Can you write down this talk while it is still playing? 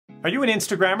Are you an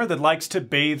Instagrammer that likes to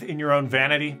bathe in your own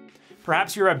vanity?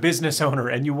 Perhaps you're a business owner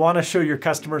and you want to show your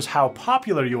customers how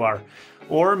popular you are.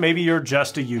 Or maybe you're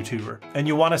just a YouTuber and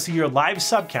you want to see your live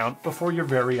sub count before your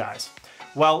very eyes.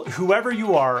 Well, whoever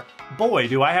you are, boy,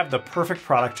 do I have the perfect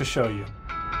product to show you.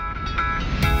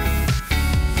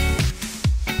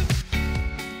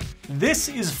 This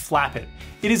is Flapit.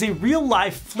 It is a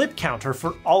real-life flip counter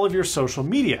for all of your social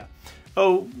media.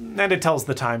 Oh, and it tells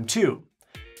the time too.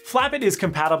 Flapit is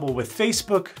compatible with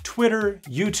Facebook, Twitter,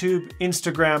 YouTube,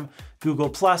 Instagram,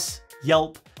 Google+,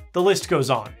 Yelp, the list goes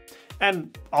on.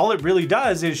 And all it really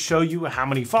does is show you how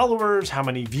many followers, how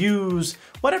many views,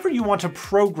 whatever you want to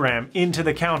program into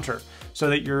the counter so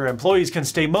that your employees can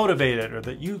stay motivated or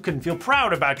that you can feel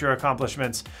proud about your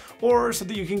accomplishments or so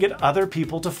that you can get other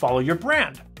people to follow your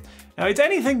brand. Now it's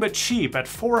anything but cheap at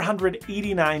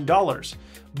 $489.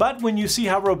 But when you see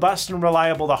how robust and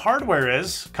reliable the hardware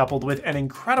is, coupled with an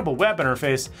incredible web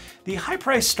interface, the high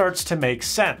price starts to make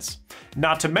sense.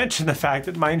 Not to mention the fact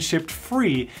that mine shipped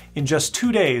free in just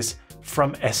 2 days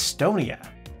from Estonia.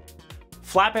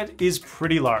 Flapit is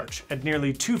pretty large, at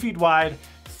nearly 2 feet wide,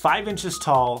 5 inches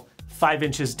tall, 5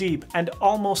 inches deep, and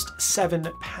almost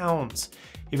 7 pounds.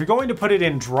 If you're going to put it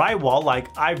in drywall like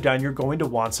I've done, you're going to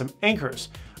want some anchors,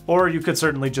 or you could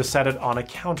certainly just set it on a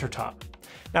countertop.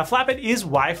 Now Flapit is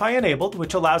Wi-Fi enabled,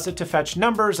 which allows it to fetch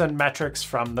numbers and metrics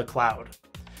from the cloud.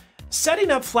 Setting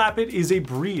up Flapit is a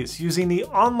breeze using the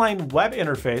online web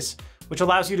interface, which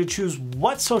allows you to choose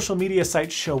what social media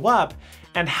sites show up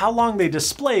and how long they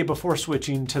display before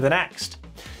switching to the next.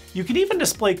 You can even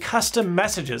display custom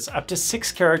messages up to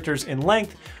 6 characters in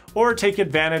length or take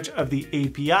advantage of the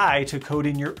API to code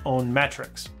in your own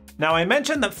metrics. Now I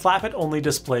mentioned that Flapit only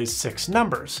displays 6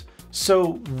 numbers.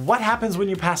 So what happens when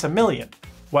you pass 1 million?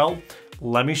 Well,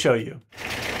 let me show you.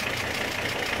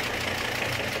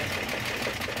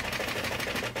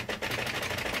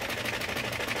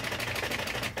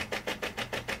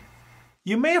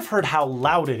 You may have heard how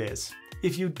loud it is.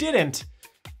 If you didn't,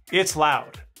 it's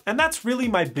loud. And that's really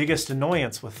my biggest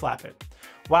annoyance with Flapit.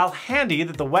 While handy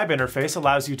that the web interface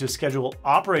allows you to schedule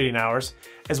operating hours,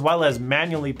 as well as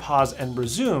manually pause and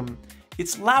resume,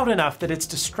 it's loud enough that it's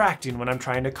distracting when I'm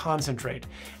trying to concentrate,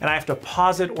 and I have to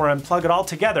pause it or unplug it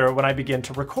altogether when I begin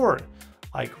to record,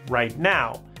 like right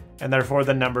now, and therefore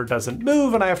the number doesn't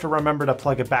move and I have to remember to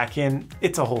plug it back in.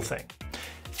 It's a whole thing.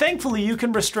 Thankfully, you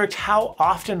can restrict how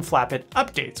often Flapit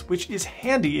updates, which is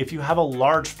handy if you have a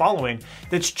large following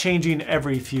that's changing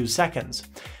every few seconds.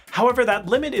 However, that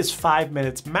limit is 5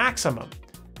 minutes maximum.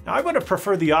 Now, I would have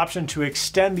preferred the option to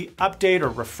extend the update or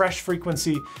refresh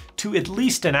frequency to at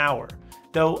least an hour,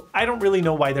 though I don't really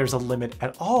know why there's a limit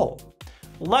at all.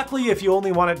 Luckily, if you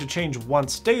only want it to change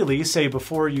once daily, say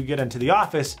before you get into the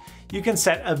office, you can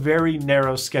set a very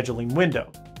narrow scheduling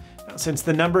window. Now, since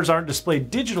the numbers aren't displayed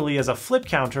digitally as a flip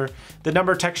counter, the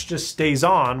number text just stays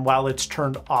on while it's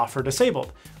turned off or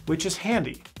disabled, which is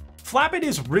handy. Flapit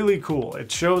is really cool. It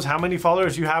shows how many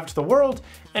followers you have to the world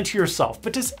and to yourself,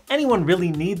 but does anyone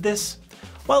really need this?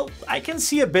 Well, I can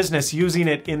see a business using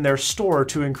it in their store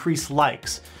to increase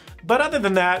likes, but other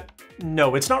than that,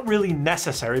 no, it's not really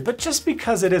necessary. But just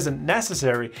because it isn't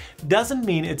necessary doesn't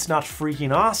mean it's not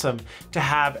freaking awesome to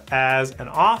have as an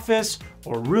office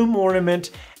or room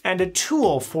ornament and a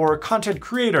tool for content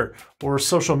creator or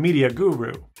social media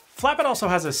guru. Flapit also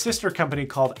has a sister company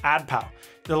called AdPal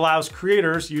that allows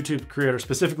creators, YouTube creators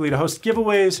specifically, to host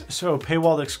giveaways, show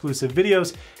paywalled exclusive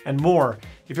videos, and more.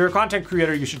 If you're a content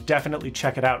creator, you should definitely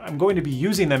check it out. I'm going to be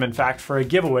using them, in fact, for a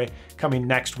giveaway coming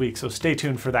next week, so stay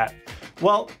tuned for that.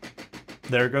 Well,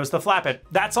 there goes the Flapit.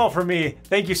 That's all for me.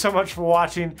 Thank you so much for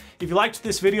watching. If you liked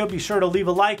this video, be sure to leave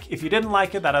a like. If you didn't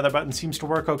like it, that other button seems to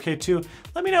work okay too.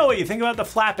 Let me know what you think about the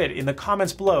Flapit in the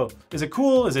comments below. Is it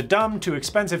cool? Is it dumb? Too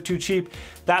expensive? Too cheap?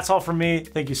 That's all from me.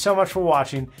 Thank you so much for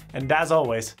watching. And as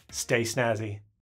always, stay snazzy.